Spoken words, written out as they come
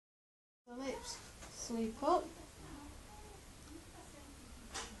Sweep up.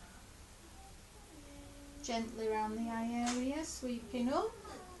 Gently around the eye area, sweeping up.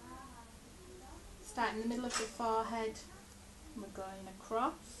 Start in the middle of the forehead. We're going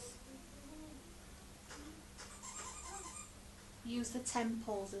across. Use the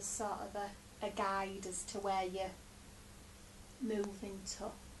temples as sort of a guide as to where you're moving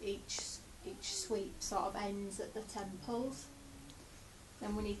to. Each sweep sort of ends at the temples.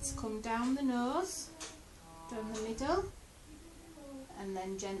 Then we need to come down the nose, down the middle, and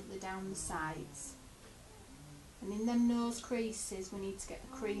then gently down the sides. And in them nose creases we need to get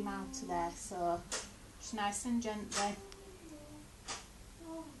the cream out of there, so just nice and gently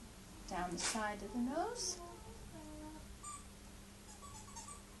down the side of the nose.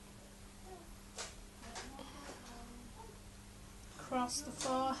 Across the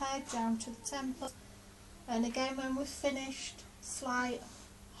forehead, down to the temple. And again, when we've finished, slight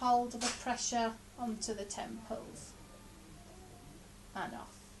hold of the pressure onto the temples. And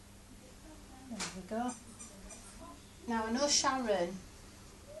off. There we go. Now I know Sharon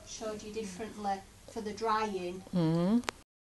showed you differently for the drying.